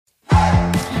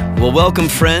Well, welcome,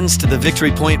 friends, to the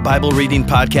Victory Point Bible Reading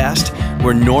Podcast,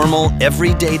 where normal,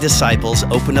 everyday disciples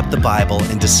open up the Bible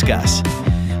and discuss.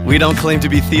 We don't claim to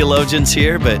be theologians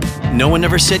here, but no one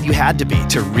ever said you had to be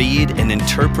to read and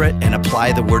interpret and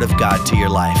apply the Word of God to your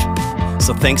life.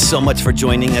 So thanks so much for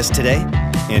joining us today,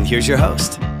 and here's your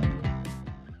host.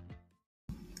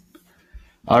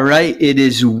 All right, it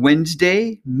is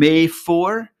Wednesday, May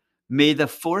 4. May the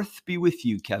 4th be with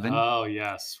you, Kevin. Oh,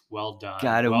 yes. Well done.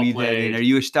 Gotta well weave played. that in. Are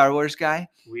you a Star Wars guy?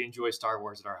 We enjoy Star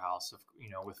Wars at our house.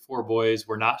 With 4 boys,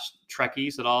 we're not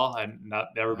Trekkies at all. I've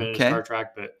never been in Star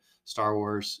Trek, but Star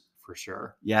Wars for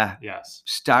sure. Yeah. Yes.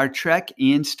 Star Trek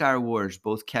and Star Wars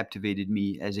both captivated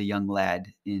me as a young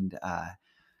lad, and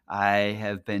I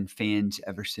have been fans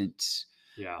ever since.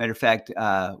 Yeah. Matter of fact,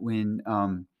 when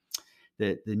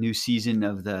the new season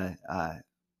of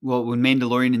when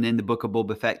Mandalorian and then the Book of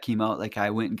Boba Fett came out,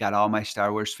 I went and got all my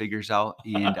Star Wars figures out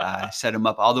and set them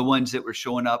up. All the ones that were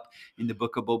showing up in the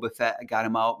Book of Boba Fett, I got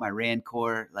them out. My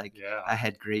Rancor, I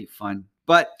had great fun.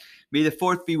 But may the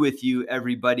 4th be with you,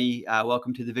 everybody.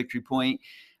 Welcome to the Victory Point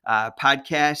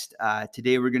podcast.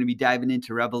 Today we're going to be diving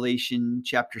into Revelation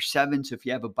chapter 7. So if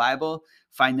you have a Bible,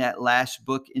 find that last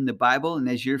book in the Bible. And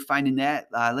as you're finding that,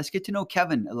 let's get to know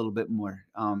Kevin a little bit more.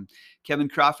 Kevin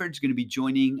Crawford is going to be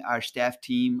joining our staff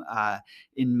team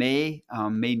in May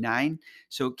 9.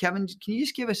 So Kevin, can you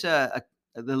just give us the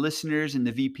listeners and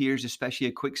the VPers, especially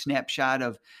a quick snapshot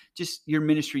of just your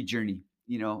ministry journey?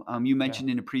 You mentioned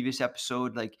in a previous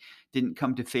episode, didn't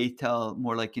come to faith till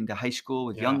more into high school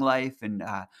with Young Life. And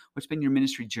what's been your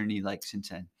ministry journey like since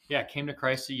then? Yeah, came to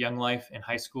Christ at Young Life in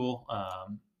high school,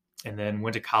 and then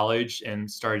went to college and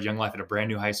started Young Life at a brand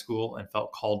new high school and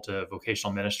felt called to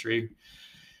vocational ministry.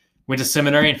 Went to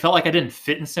seminary and felt like I didn't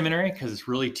fit in seminary because it's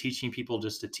really teaching people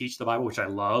just to teach the Bible, which I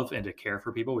love, and to care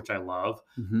for people, which I love.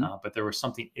 Mm-hmm. But there was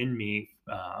something in me,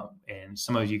 and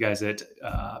some of you guys at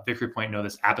Victory Point know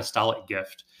this apostolic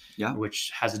gift,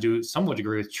 which has to do somewhat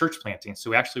degree with church planting.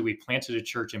 So we planted a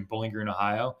church in Bowling Green,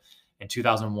 Ohio in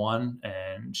 2001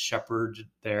 and pastored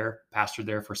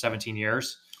there for 17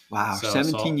 years. Wow,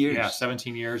 17 years. Yeah,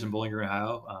 17 years in Bowling Green,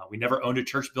 Ohio. We never owned a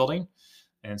church building.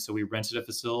 And so we rented a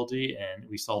facility and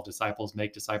we saw disciples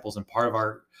make disciples. And part of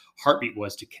our heartbeat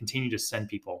was to continue to send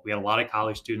people. We had a lot of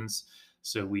college students,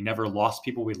 so we never lost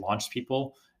people. We launched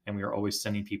people and we were always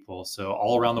sending people. So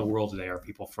all around the world today are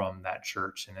people from that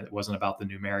church. And it wasn't about the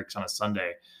numerics on a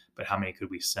Sunday, but how many could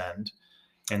we send?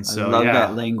 And so I love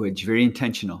that language. Very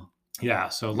intentional. Yeah.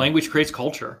 So language creates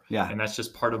culture. Yeah. And that's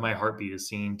just part of my heartbeat, is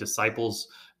seeing disciples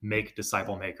make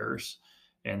disciple makers.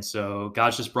 And so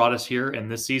God's just brought us here in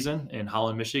this season in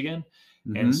Holland, Michigan.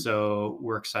 Mm-hmm. And so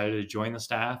we're excited to join the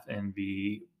staff and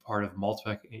be part of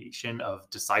multiplication of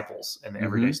disciples in the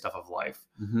everyday stuff of life.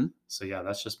 Mm-hmm. So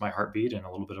that's just my heartbeat and a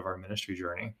little bit of our ministry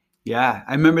journey. Yeah.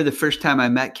 I remember the first time I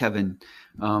met Kevin,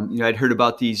 I'd heard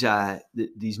about these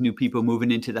new people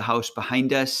moving into the house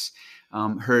behind us.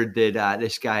 Heard that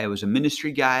this guy was a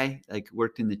ministry guy,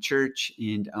 worked in the church,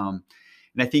 and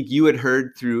I think you had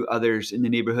heard through others in the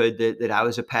neighborhood that I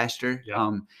was a pastor.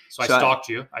 Yeah. So I stalked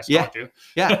you.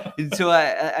 Yeah. And so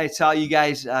I saw you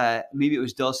guys, maybe it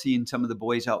was Dulcie and some of the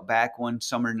boys out back one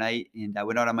summer night. And I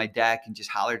went out on my deck and just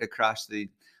hollered across the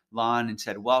lawn and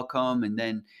said, welcome. And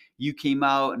then you came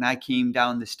out and I came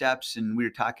down the steps and we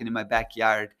were talking in my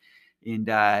backyard. And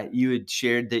you had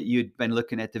shared that you had been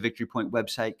looking at the Victory Point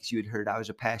website because you had heard I was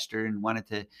a pastor and wanted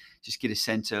to just get a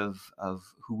sense of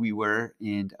who we were.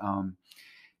 And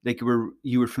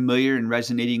you were familiar and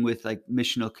resonating with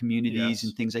missional communities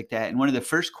and things like that. And one of the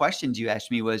first questions you asked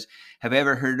me was, have I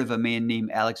ever heard of a man named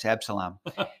Alex Absalom?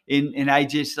 and I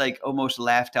just almost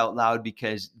laughed out loud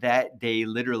because that day,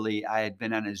 literally, I had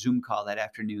been on a Zoom call that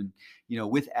afternoon,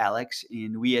 with Alex.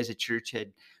 And we as a church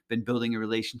had been building a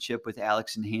relationship with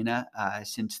Alex and Hannah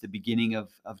since the beginning of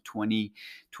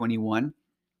 2021.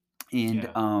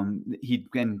 And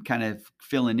he'd been kind of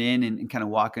filling in and kind of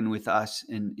walking with us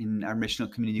and in our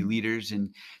missional community leaders.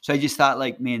 And so I just thought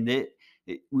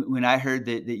when I heard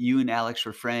that you and Alex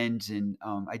were friends, and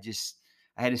I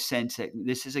had a sense that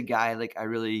this is a guy I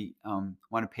really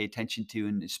want to pay attention to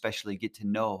and especially get to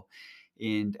know.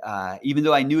 And even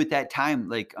though I knew at that time,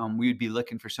 we would be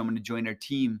looking for someone to join our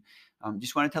team,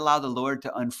 just wanted to allow the Lord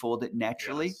to unfold it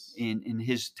naturally in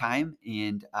his time.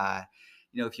 And,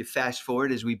 if you fast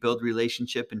forward as we build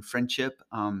relationship and friendship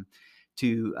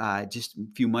to just a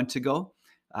few months ago,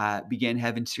 began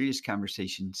having serious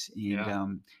conversations.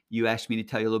 And you asked me to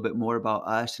tell you a little bit more about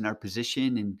us and our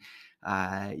position.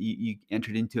 And you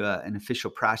entered into an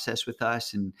official process with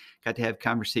us and got to have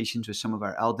conversations with some of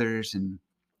our elders and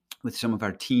with some of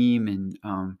our team.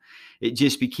 And it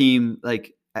just became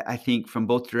I think from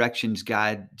both directions,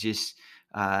 God just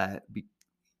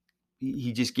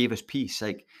he just gave us peace.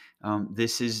 Like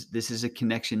this is a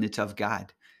connection that's of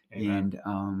God, Amen.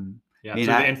 and Yeah, and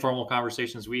through the I informal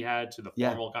conversations we had to the yeah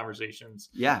formal conversations,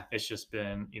 yeah it's just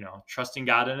been, trusting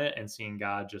God in it and seeing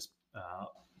God just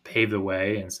pave the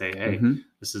way and say, hey, mm-hmm,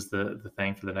 this is the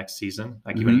thing for the next season.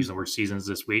 I keep on mm-hmm, using the word seasons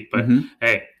this week, but mm-hmm,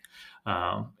 hey,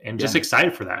 and just yeah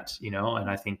excited for that, and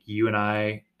I think you and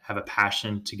I have a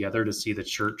passion together to see the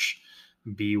church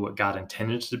be what God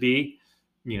intended it to be.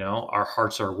 Our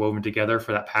hearts are woven together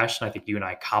for that passion. I think you and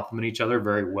I complement each other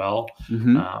very well,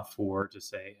 mm-hmm, for to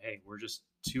say, hey, we're just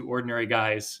two ordinary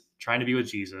guys trying to be with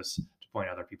Jesus to point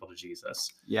other people to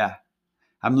Jesus. yeah.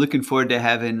 I'm looking forward to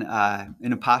having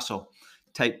an apostle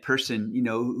type person,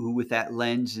 who with that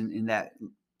lens and that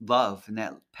love and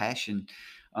that passion,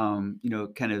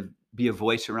 kind of be a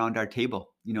voice around our table,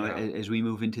 Yeah. as we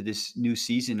move into this new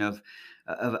season of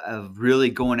really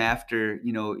going after,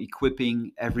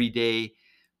 equipping everyday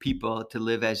people to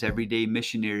live as everyday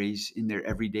missionaries in their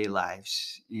everyday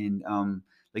lives. And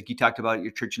like you talked about at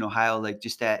your church in Ohio, like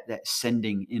just that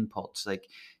sending impulse, like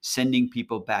sending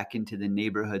people back into the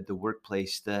neighborhood, the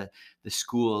workplace, the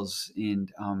schools,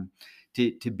 and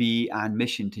to be on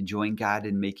mission to join God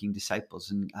in making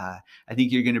disciples. And I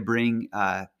think you're going to bring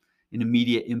an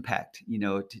immediate impact,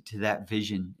 to that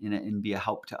vision and be a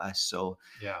help to us. So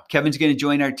Yeah. Kevin's going to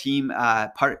join our team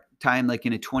part-time, like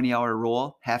in a 20-hour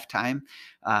role, half-time,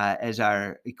 as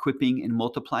our equipping and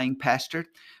multiplying pastor.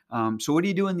 So what are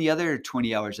you doing the other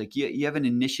 20 hours? Like you have an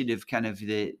initiative kind of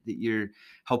that you're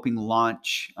helping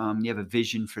launch. You have a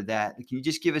vision for that. Can you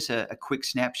just give us a quick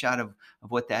snapshot of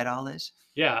what that all is?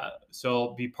 Yeah. So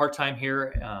I'll be part-time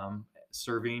here,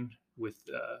 serving with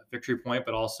Victory Point,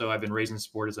 but also I've been raised in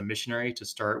sport as a missionary to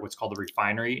start what's called the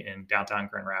Refinery in downtown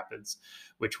Grand Rapids,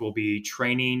 which will be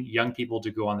training young people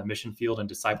to go on the mission field and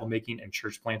disciple making and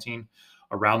church planting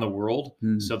around the world.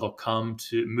 So they'll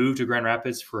move to Grand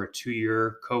Rapids for a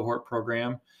 2-year cohort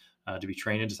program to be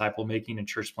trained in disciple making and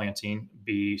church planting,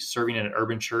 be serving in an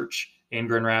urban church in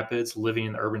Grand Rapids, living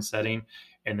in the urban setting,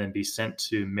 and then be sent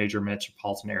to major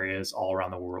metropolitan areas all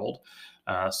around the world.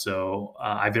 So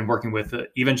I've been working with the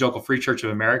Evangelical Free Church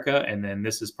of America, and then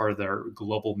this is part of their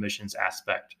global missions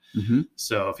aspect. Mm-hmm.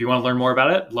 So if you want to learn more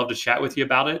about it, I'd love to chat with you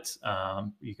about it.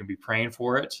 You can be praying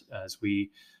for it as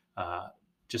we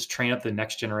just train up the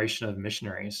next generation of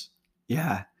missionaries.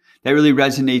 Yeah, that really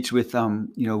resonates with,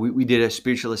 we did a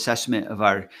spiritual assessment of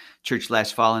our church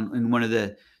last fall, and one of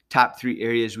the top 3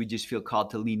 areas we just feel called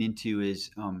to lean into is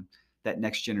that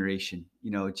next generation,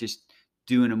 just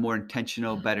doing a more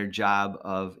intentional, better job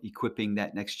of equipping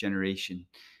that next generation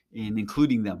and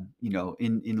including them,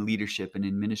 in leadership and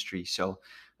in ministry. So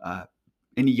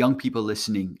any young people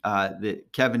listening, that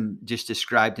Kevin just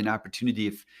described an opportunity,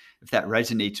 if that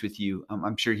resonates with you,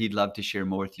 I'm sure he'd love to share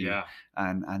more with you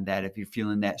on that. If you're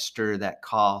feeling that stir, that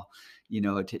call,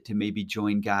 to maybe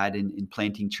join God in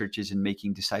planting churches and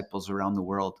making disciples around the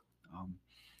world.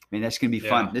 That's going to be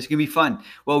fun. This is going to be fun.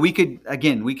 Well, we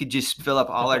could just fill up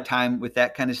all our time with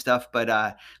that kind of stuff,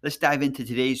 but let's dive into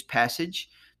today's passage,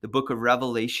 the book of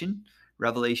Revelation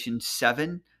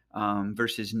 7,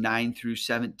 verses 9 through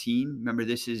 17. Remember,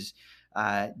 this is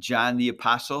John the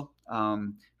Apostle,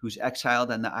 who's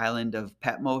exiled on the island of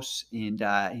Patmos, and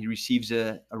he receives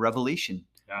a revelation,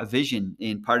 a vision,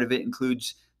 and part of it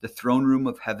includes the throne room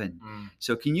of heaven.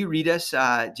 So can you read us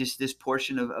just this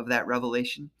portion of that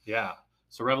revelation? Yeah.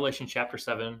 So Revelation chapter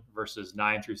 7, verses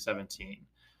 9 through 17.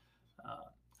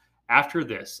 After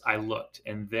this, I looked,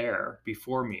 and there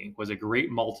before me was a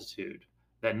great multitude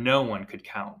that no one could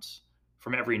count,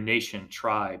 from every nation,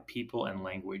 tribe, people, and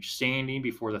language, standing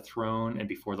before the throne and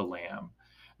before the Lamb.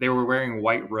 They were wearing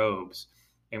white robes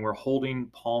and were holding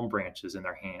palm branches in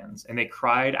their hands. And they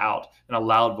cried out in a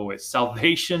loud voice,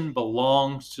 "Salvation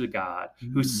belongs to God,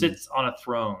 who sits on a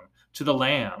throne, to the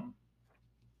Lamb."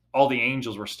 All the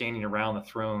angels were standing around the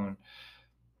throne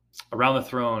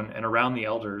and around the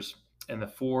elders and the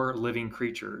 4 living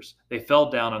creatures. They fell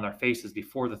down on their faces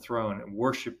before the throne and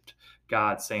worshiped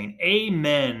God, saying,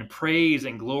 "Amen, praise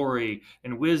and glory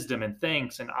and wisdom and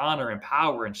thanks and honor and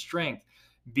power and strength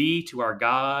be to our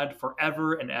God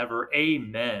forever and ever.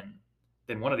 Amen."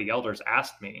 Then one of the elders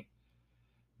asked me,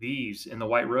 "These in the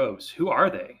white robes, who are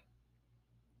they?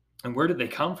 And where did they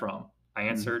come from?" I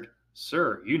answered,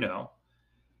 "Sir, you know."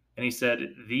 And he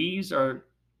said, "These are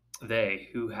they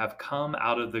who have come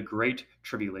out of the great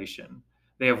tribulation.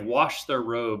 They have washed their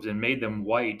robes and made them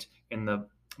white in the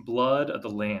blood of the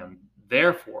Lamb.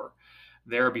 Therefore,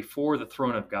 they are before the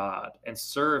throne of God and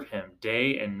serve him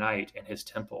day and night in his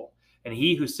temple. And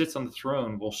he who sits on the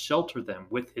throne will shelter them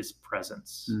with his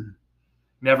presence."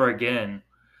 Never again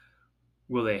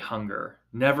will they hunger.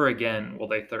 Never again will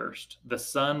they thirst. The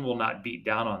sun will not beat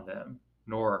down on them,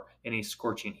 nor any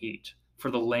scorching heat. For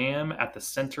the Lamb at the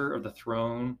center of the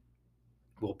throne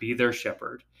will be their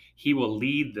shepherd. He will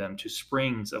lead them to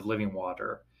springs of living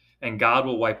water, and God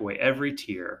will wipe away every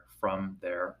tear from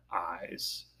their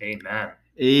eyes. Amen.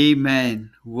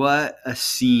 Amen. What a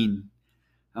scene.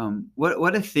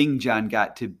 What a thing John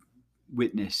got to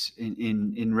witness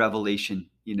in Revelation,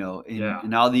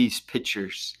 in all these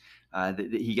pictures that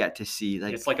he got to see.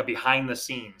 Like, it's like a behind the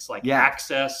scenes, like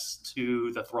access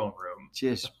to the throne room.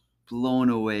 Just blown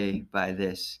away by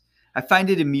this. I find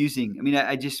it amusing. I mean,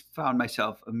 I just found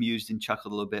myself amused and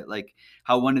chuckled a little bit, like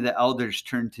how one of the elders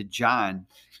turned to John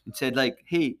and said, like,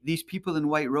 hey, these people in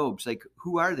white robes, like,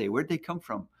 who are they? Where'd they come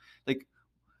from? Like,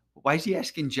 why is he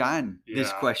asking John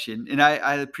this question? And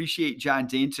I appreciate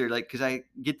John's answer, like, because I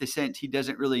get the sense he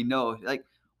doesn't really know. Like,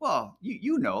 well,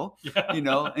 you know,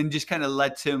 and just kind of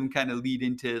lets him kind of lead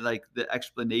into like the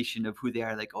explanation of who they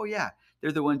are. Like, oh yeah,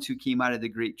 they're the ones who came out of the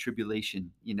great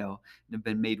tribulation, and have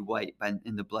been made white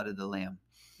in the blood of the Lamb.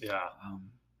 Yeah.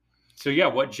 So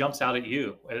what jumps out at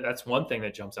you? That's one thing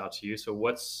that jumps out to you. So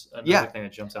what's another thing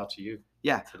that jumps out to you?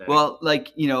 Yeah. Today? Well,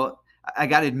 like, I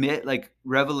got to admit, like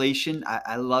Revelation,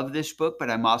 I love this book, but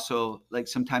I'm also like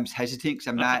sometimes hesitant because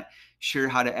I'm not sure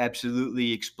how to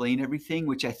absolutely explain everything,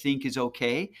 which I think is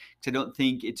okay. Because I don't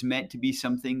think it's meant to be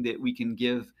something that we can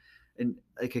give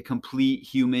like a complete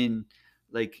human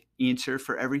like answer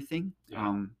for everything.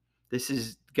 Yeah. This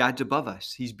is God's above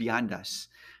us. He's beyond us.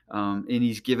 And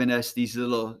he's given us these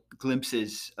little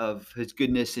glimpses of his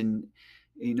goodness and,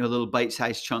 little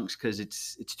bite-sized chunks because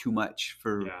it's too much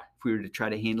for if we were to try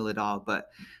to handle it all. But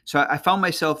so I found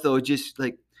myself though, just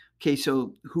like, okay,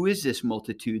 so who is this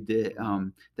multitude that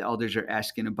the elders are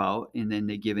asking about? And then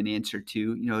they give an answer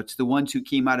to, it's the ones who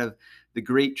came out of the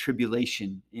great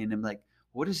tribulation. And I'm like,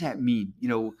 what does that mean?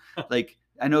 Like,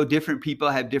 I know different people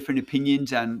have different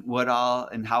opinions on what all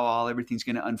and how all everything's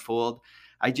going to unfold.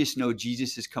 I just know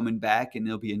Jesus is coming back and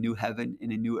there'll be a new heaven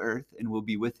and a new earth and we'll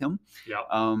be with him. Yeah.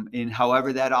 And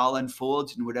however that all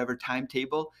unfolds in whatever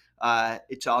timetable,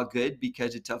 it's all good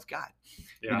because it's of God.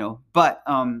 Yeah. But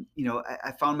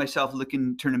I found myself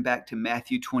turning back to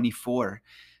Matthew 24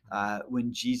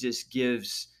 when Jesus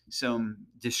gives some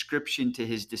description to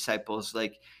his disciples,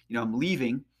 like, I'm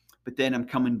leaving, but then I'm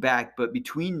coming back. But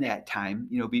between that time,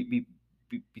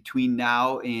 between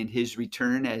now and his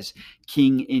return as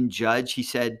king and judge,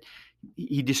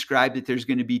 he described that there's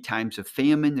going to be times of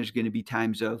famine. There's going to be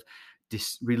times of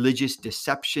religious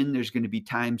deception. There's going to be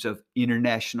times of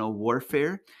international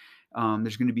warfare.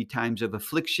 There's going to be times of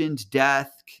afflictions,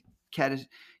 death,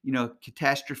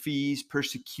 catastrophes,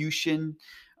 persecution.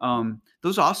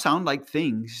 Those all sound like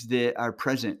things that are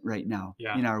present right now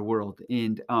in our world.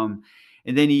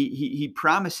 And then he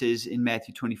promises in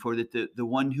Matthew 24 that the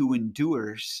one who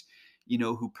endures,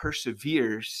 who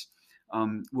perseveres,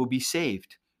 will be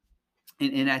saved.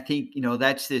 And I think,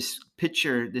 that's this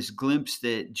picture, this glimpse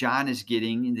that John is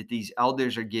getting and that these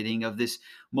elders are getting of this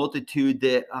multitude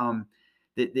that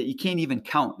you can't even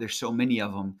count. There's so many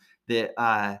of them that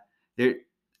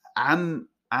I'm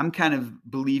kind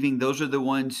of believing those are the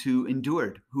ones who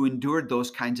endured those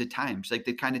kinds of times, like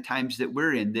the kind of times that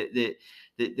we're in, that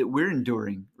we're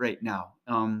enduring right now.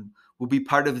 We'll be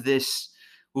part of this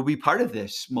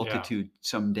multitude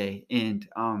someday. And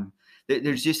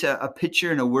there's just a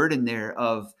picture and a word in there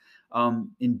of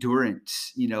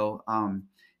endurance,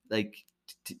 like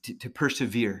to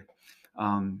persevere.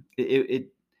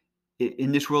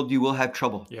 In this world you will have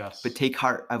trouble, but take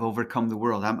heart, I've overcome the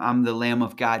world. I'm the Lamb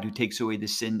of God who takes away the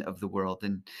sin of the world.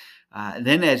 And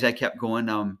then as I kept going,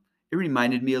 it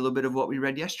reminded me a little bit of what we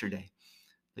read yesterday.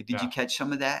 Like, did you catch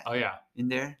some of that? Oh yeah, in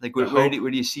there. Like, where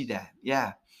do you see that?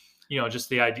 Yeah, just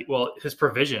the idea. Well, his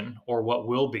provision or what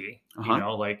will be.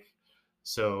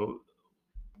 So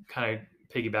kind of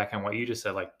piggyback on what you just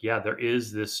said. Like, there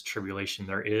is this tribulation.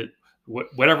 There is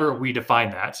whatever we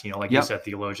define that. You said,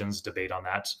 theologians debate on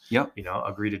that.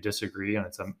 Agree to disagree, and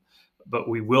but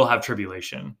we will have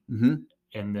tribulation. Mm-hmm.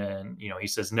 And then he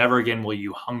says, "Never again will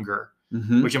you hunger,"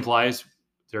 mm-hmm. which implies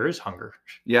there is hunger.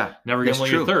 Yeah. Never again will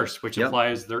you thirst, which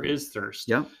implies there is thirst.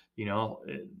 Yeah.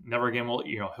 Never again will,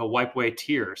 he'll wipe away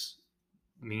tears.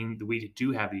 I mean, we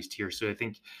do have these tears. So I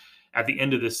think at the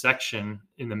end of this section,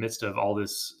 in the midst of all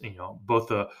this, both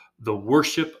the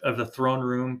worship of the throne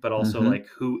room, but also mm-hmm. like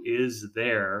who is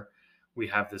there, we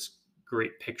have this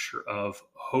great picture of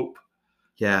hope.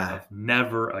 Yeah. Of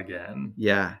never again.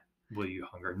 Yeah. Will you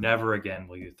hunger? Never again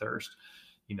will you thirst.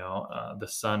 the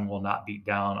sun will not beat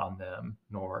down on them,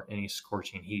 nor any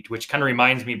scorching heat, which kind of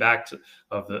reminds me back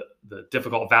of the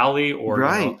difficult valley,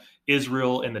 or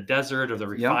Israel in the desert, or the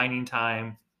refining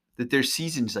time. That there's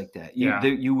seasons like that.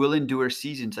 You will endure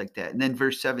seasons like that. And then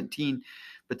verse 17,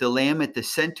 but the lamb at the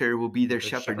center will be their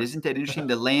shepherd. Isn't that interesting?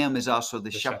 The lamb is also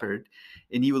the shepherd,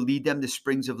 and he will lead them to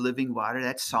springs of living water.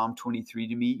 That's Psalm 23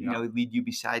 to me. Lead you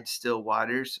beside still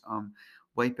waters,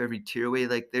 wipe every tear away.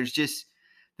 Like there's just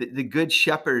the good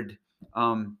shepherd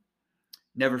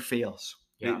never fails.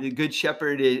 Yeah. The good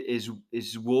shepherd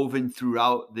is woven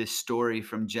throughout this story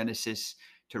from Genesis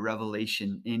to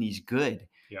Revelation, and he's good.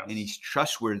 Yes. And he's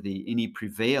trustworthy, and he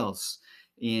prevails.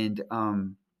 And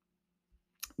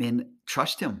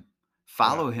trust him,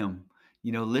 follow him,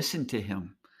 listen to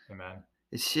him. Amen.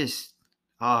 It's just,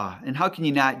 and how can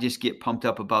you not just get pumped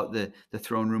up about the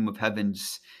throne room of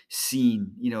heaven's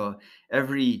scene?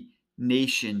 Every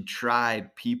nation,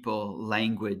 tribe, people,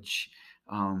 language,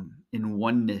 in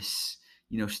oneness,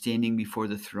 standing before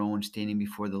the throne, standing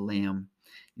before the Lamb,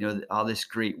 all this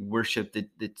great worship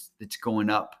that's going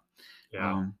up.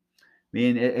 Yeah.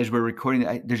 As we're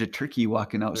recording, there's a turkey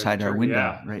walking outside our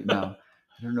window right now.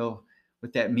 I don't know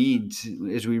what that means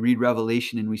as we read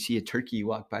Revelation and we see a turkey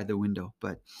walk by the window,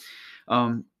 but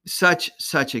such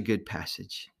a good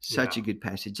passage, a good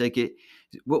passage. Like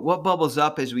what bubbles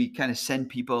up as we kind of send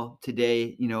people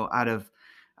today, out of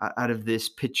this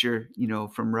picture,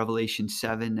 from Revelation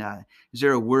 7. Is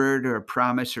there a word or a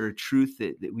promise or a truth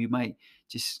that we might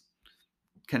just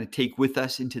kind of take with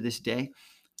us into this day?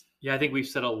 Yeah, I think we've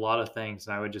said a lot of things,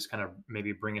 and I would just kind of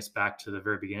maybe bring us back to the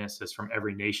very beginning. It says, from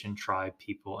every nation, tribe,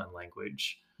 people, and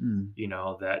language,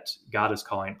 that God is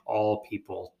calling all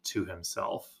people to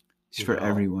himself. It's for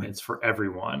everyone. It's for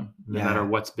everyone, no matter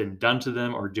what's been done to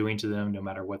them or doing to them, no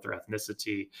matter what their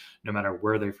ethnicity, no matter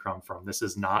where they've come from. This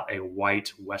is not a white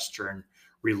Western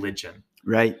religion.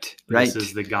 Right. This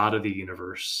is the God of the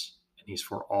universe, and he's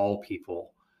for all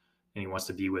people, and he wants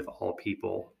to be with all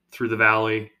people through the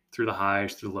valley, through the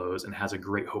highs, through the lows, and has a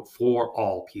great hope for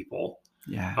all people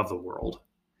of the world.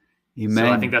 Amen.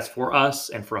 So I think that's for us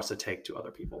and for us to take to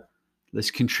other people.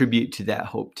 Let's contribute to that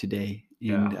hope today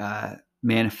and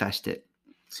manifest it.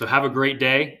 So have a great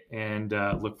day, and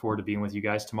look forward to being with you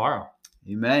guys tomorrow.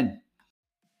 Amen.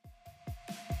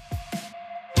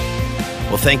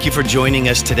 Well, thank you for joining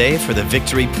us today for the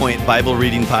Victory Point Bible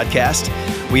Reading Podcast.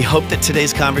 We hope that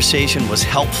today's conversation was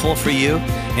helpful for you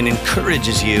and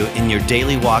encourages you in your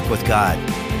daily walk with God.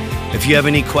 If you have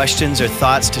any questions or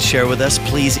thoughts to share with us,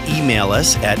 please email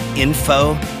us at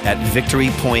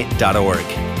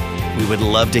info@victorypoint.org. We would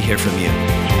love to hear from you.